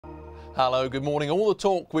Hello, good morning. All the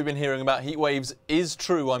talk we've been hearing about heat waves is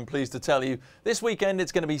true, I'm pleased to tell you. This weekend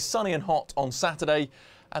it's going to be sunny and hot on Saturday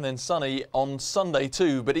and then sunny on Sunday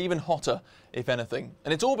too, but even hotter if anything.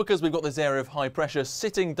 And it's all because we've got this area of high pressure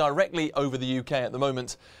sitting directly over the UK at the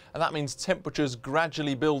moment. And that means temperatures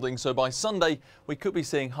gradually building. So by Sunday we could be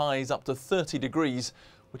seeing highs up to 30 degrees,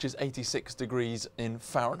 which is 86 degrees in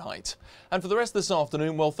Fahrenheit. And for the rest of this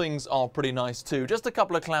afternoon, well, things are pretty nice too. Just a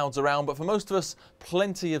couple of clouds around, but for most of us,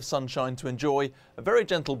 plenty of sunshine to enjoy, a very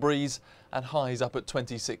gentle breeze and highs up at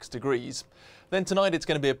 26 degrees. Then tonight it's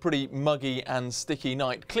going to be a pretty muggy and sticky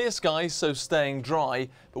night. Clear skies, so staying dry,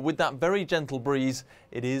 but with that very gentle breeze,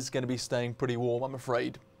 it is going to be staying pretty warm, I'm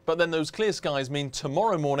afraid. But then those clear skies mean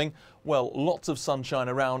tomorrow morning, well, lots of sunshine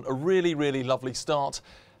around, a really, really lovely start.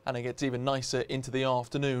 And it gets even nicer into the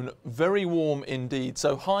afternoon. Very warm indeed.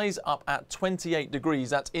 So highs up at 28 degrees.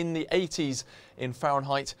 That's in the 80s in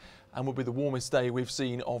Fahrenheit and will be the warmest day we've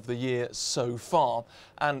seen of the year so far.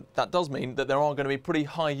 And that does mean that there are going to be pretty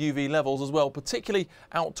high UV levels as well, particularly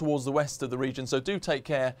out towards the west of the region. So do take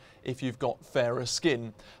care if you've got fairer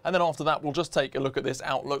skin. And then after that, we'll just take a look at this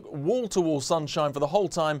outlook. Wall-to-wall sunshine for the whole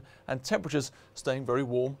time and temperatures staying very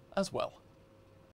warm as well.